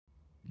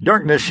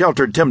Darkness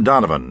sheltered Tim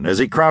Donovan as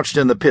he crouched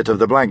in the pit of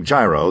the black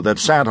gyro that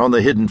sat on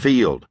the hidden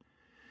field.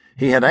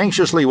 He had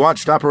anxiously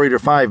watched Operator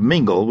 5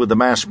 mingle with the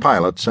masked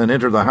pilots and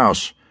enter the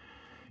house.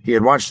 He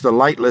had watched the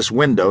lightless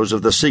windows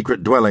of the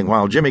secret dwelling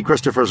while Jimmy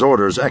Christopher's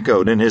orders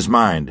echoed in his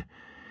mind.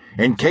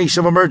 In case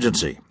of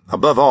emergency,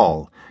 above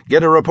all,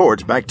 get a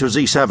report back to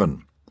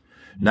Z7.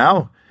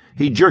 Now,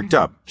 he jerked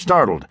up,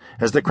 startled,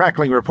 as the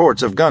crackling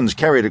reports of guns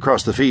carried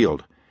across the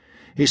field.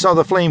 He saw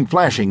the flame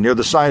flashing near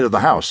the side of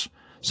the house,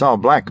 saw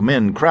black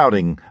men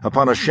crowding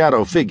upon a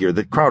shadow figure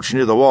that crouched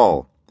near the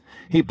wall.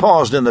 He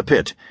paused in the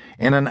pit,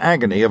 in an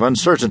agony of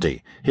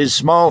uncertainty, his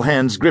small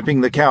hands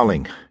gripping the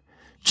cowling.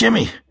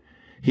 "Jimmy!"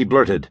 he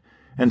blurted,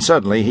 and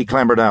suddenly he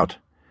clambered out.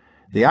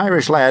 The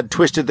Irish lad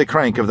twisted the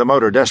crank of the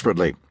motor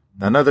desperately.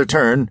 Another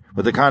turn,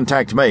 with the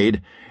contact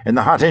made, and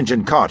the hot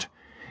engine caught.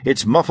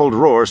 Its muffled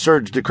roar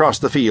surged across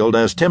the field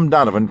as Tim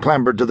Donovan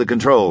clambered to the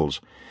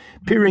controls.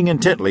 Peering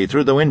intently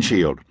through the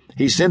windshield,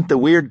 he sent the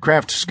weird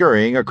craft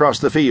scurrying across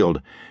the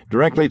field,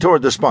 directly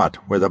toward the spot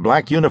where the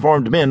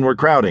black-uniformed men were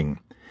crowding.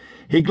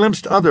 He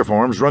glimpsed other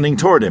forms running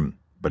toward him,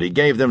 but he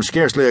gave them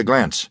scarcely a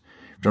glance.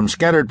 From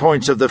scattered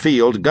points of the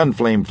field,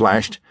 gunflame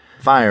flashed,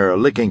 fire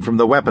licking from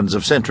the weapons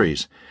of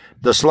sentries.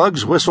 The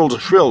slugs whistled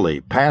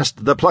shrilly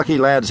past the plucky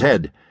lad's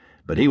head,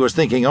 but he was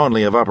thinking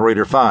only of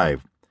Operator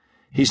 5.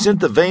 He sent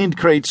the veined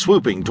crate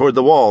swooping toward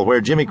the wall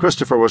where Jimmy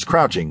Christopher was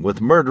crouching,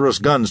 with murderous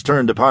guns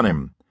turned upon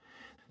him.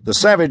 The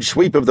savage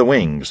sweep of the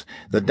wings,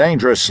 the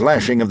dangerous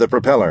slashing of the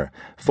propeller,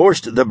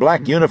 forced the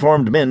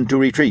black-uniformed men to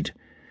retreat.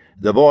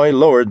 The boy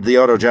lowered the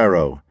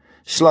autogyro.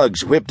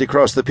 Slugs whipped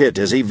across the pit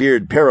as he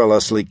veered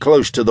perilously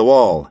close to the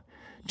wall.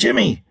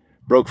 "Jimmy!"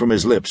 broke from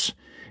his lips,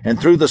 and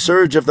through the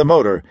surge of the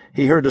motor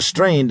he heard a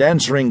strained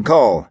answering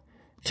call.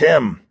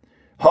 "Tim!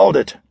 Hold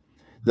it!"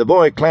 The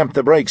boy clamped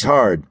the brakes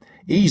hard,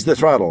 eased the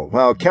throttle,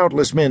 while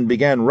countless men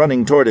began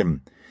running toward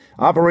him.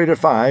 Operator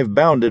 5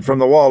 bounded from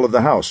the wall of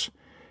the house.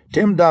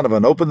 Tim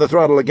Donovan opened the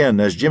throttle again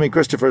as Jimmy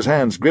Christopher's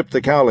hands gripped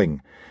the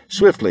cowling.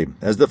 Swiftly,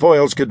 as the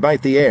foils could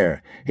bite the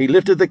air, he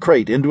lifted the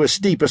crate into a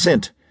steep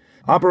ascent.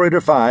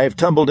 Operator 5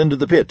 tumbled into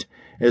the pit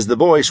as the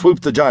boy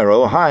swooped the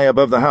gyro high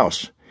above the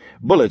house.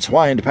 Bullets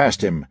whined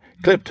past him,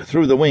 clipped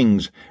through the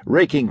wings,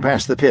 raking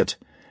past the pit.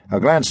 A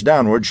glance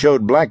downward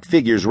showed black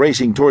figures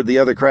racing toward the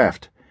other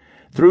craft.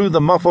 Through the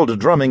muffled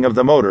drumming of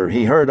the motor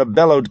he heard a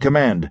bellowed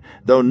command,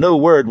 though no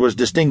word was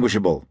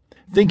distinguishable.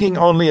 Thinking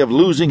only of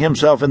losing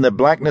himself in the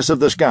blackness of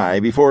the sky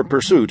before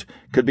pursuit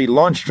could be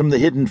launched from the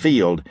hidden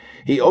field,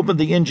 he opened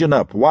the engine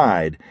up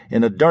wide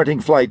in a darting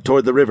flight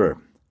toward the river.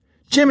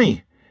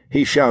 "Jimmy!"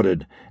 he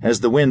shouted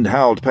as the wind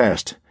howled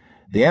past.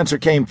 The answer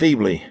came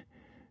feebly.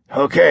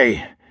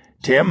 "Okay,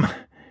 Tim.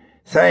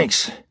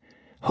 Thanks,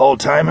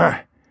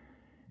 old-timer."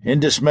 In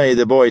dismay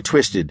the boy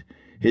twisted,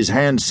 his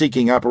hand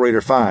seeking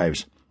Operator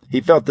 5's.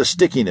 He felt the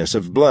stickiness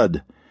of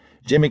blood.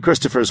 Jimmy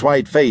Christopher's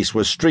white face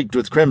was streaked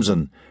with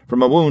crimson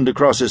from a wound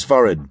across his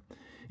forehead.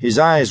 His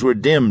eyes were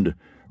dimmed,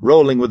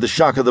 rolling with the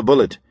shock of the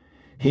bullet.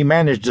 He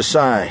managed a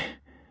sigh.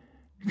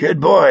 "Good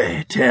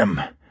boy,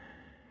 Tim.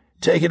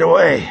 Take it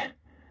away."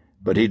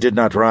 But he did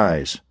not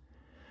rise.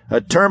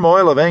 A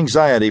turmoil of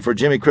anxiety for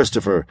Jimmy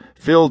Christopher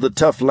filled the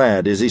tough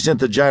lad as he sent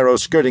the gyro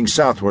skirting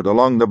southward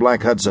along the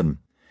Black Hudson.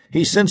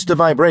 He sensed a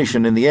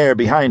vibration in the air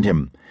behind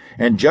him,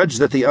 and judged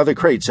that the other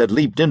crates had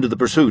leaped into the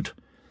pursuit.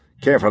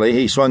 Carefully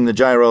he swung the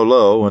gyro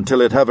low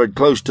until it hovered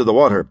close to the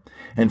water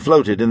and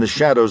floated in the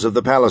shadows of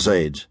the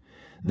Palisades.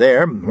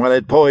 There, while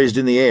it poised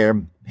in the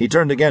air, he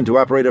turned again to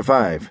Operator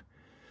 5.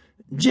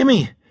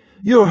 "Jimmy,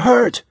 you're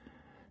hurt."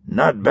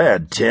 "Not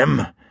bad,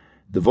 Tim."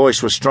 The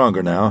voice was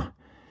stronger now.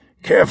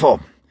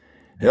 "Careful.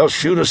 They'll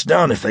shoot us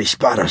down if they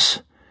spot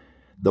us."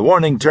 The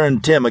warning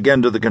turned Tim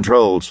again to the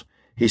controls.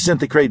 He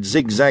sent the crate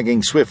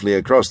zigzagging swiftly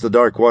across the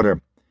dark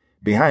water.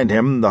 Behind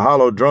him, the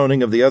hollow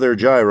droning of the other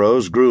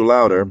gyros grew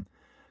louder.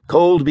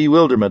 Cold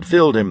bewilderment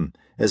filled him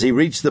as he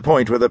reached the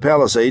point where the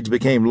Palisades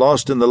became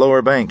lost in the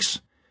lower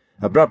banks.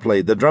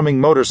 Abruptly, the drumming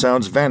motor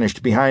sounds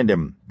vanished behind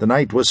him. The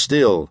night was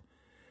still.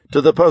 To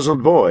the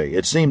puzzled boy,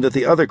 it seemed that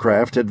the other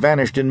craft had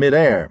vanished in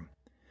mid-air.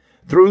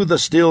 Through the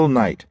still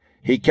night,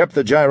 he kept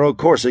the gyro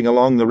coursing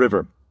along the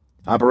river.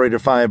 Operator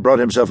 5 brought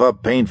himself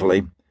up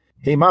painfully.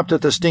 He mopped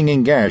at the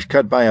stinging gash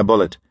cut by a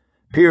bullet,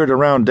 peered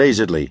around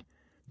dazedly.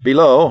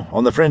 Below,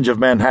 on the fringe of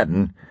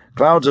Manhattan,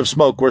 clouds of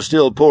smoke were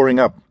still pouring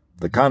up.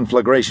 The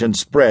conflagration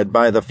spread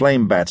by the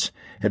flame bats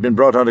had been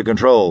brought under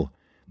control,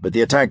 but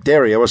the attacked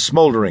area was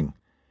smoldering.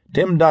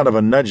 Tim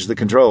Donovan nudged the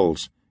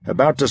controls,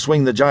 about to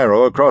swing the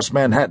gyro across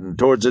Manhattan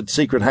towards its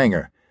secret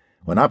hangar,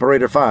 when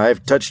Operator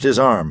 5 touched his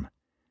arm.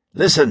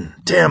 "Listen,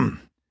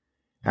 Tim!"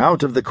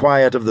 Out of the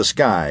quiet of the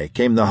sky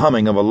came the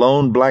humming of a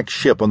lone black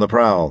ship on the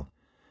prowl.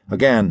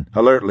 Again,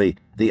 alertly,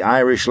 the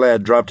Irish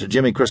lad dropped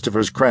Jimmy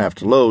Christopher's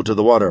craft low to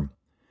the water.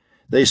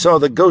 They saw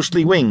the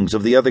ghostly wings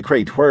of the other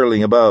crate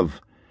whirling above.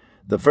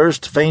 The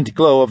first faint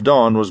glow of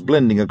dawn was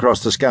blending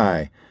across the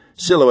sky,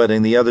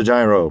 silhouetting the other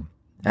gyro.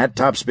 At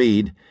top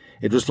speed,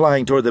 it was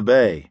flying toward the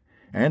bay,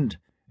 and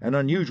an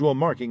unusual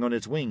marking on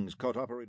its wings caught Operator